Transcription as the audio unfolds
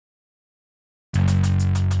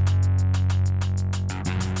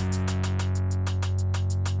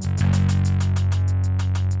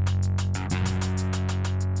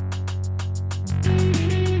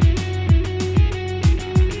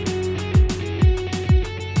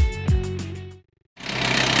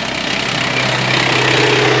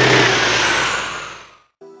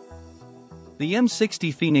The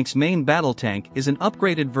M60 Phoenix main battle tank is an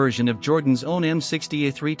upgraded version of Jordan's own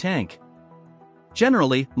M60A3 tank.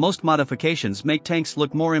 Generally, most modifications make tanks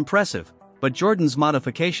look more impressive, but Jordan's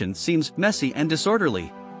modification seems messy and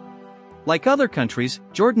disorderly. Like other countries,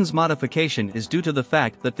 Jordan's modification is due to the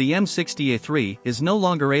fact that the M60A3 is no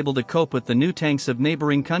longer able to cope with the new tanks of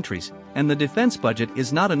neighboring countries, and the defense budget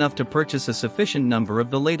is not enough to purchase a sufficient number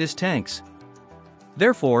of the latest tanks.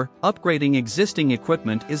 Therefore, upgrading existing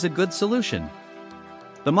equipment is a good solution.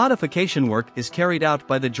 The modification work is carried out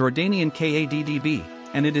by the Jordanian KADDB,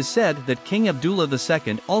 and it is said that King Abdullah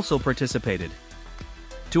II also participated.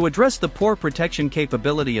 To address the poor protection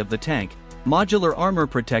capability of the tank, modular armor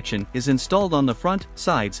protection is installed on the front,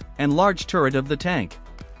 sides, and large turret of the tank.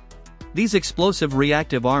 These explosive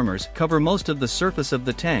reactive armors cover most of the surface of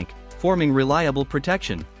the tank, forming reliable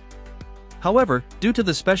protection. However, due to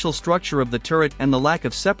the special structure of the turret and the lack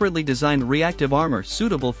of separately designed reactive armor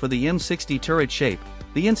suitable for the M60 turret shape,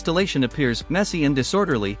 the installation appears messy and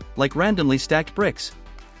disorderly, like randomly stacked bricks.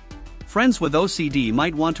 Friends with OCD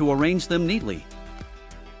might want to arrange them neatly.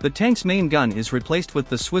 The tank's main gun is replaced with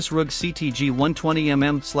the Swiss Rug CTG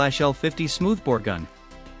 120mm/L50 smoothbore gun.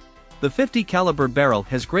 The 50 caliber barrel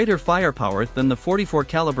has greater firepower than the 44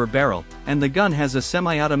 caliber barrel, and the gun has a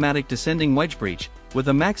semi-automatic descending wedge breech, with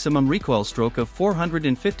a maximum recoil stroke of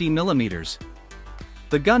 450 mm.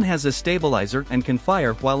 The gun has a stabilizer and can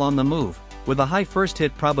fire while on the move, with a high first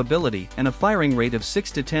hit probability and a firing rate of 6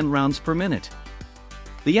 to 10 rounds per minute.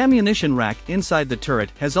 The ammunition rack inside the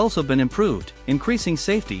turret has also been improved, increasing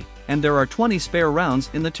safety, and there are 20 spare rounds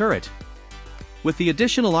in the turret. With the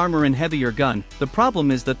additional armor and heavier gun, the problem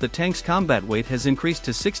is that the tank's combat weight has increased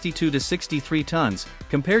to 62 to 63 tons,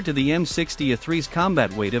 compared to the M60A3's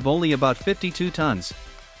combat weight of only about 52 tons.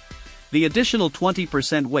 The additional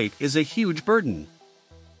 20% weight is a huge burden.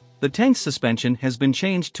 The tank's suspension has been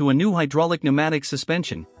changed to a new hydraulic pneumatic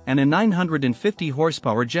suspension, and a 950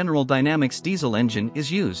 horsepower General Dynamics diesel engine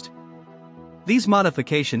is used. These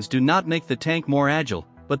modifications do not make the tank more agile,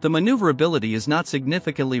 but the maneuverability is not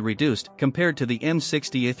significantly reduced compared to the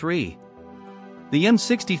M60A3. The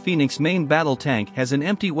M60 Phoenix main battle tank has an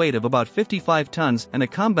empty weight of about 55 tons and a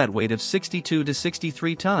combat weight of 62 to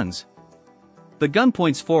 63 tons. The gun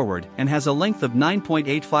points forward and has a length of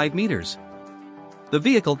 9.85 meters. The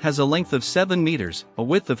vehicle has a length of 7 meters, a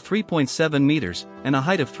width of 3.7 meters, and a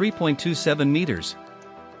height of 3.27 meters.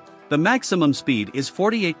 The maximum speed is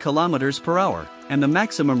 48 kilometers per hour, and the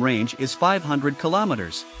maximum range is 500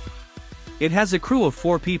 kilometers. It has a crew of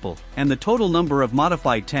 4 people, and the total number of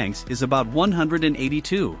modified tanks is about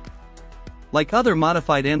 182. Like other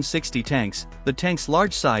modified M60 tanks, the tank's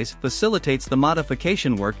large size facilitates the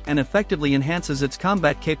modification work and effectively enhances its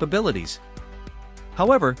combat capabilities.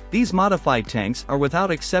 However, these modified tanks are without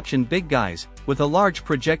exception big guys, with a large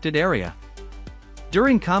projected area.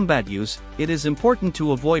 During combat use, it is important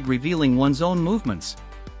to avoid revealing one's own movements.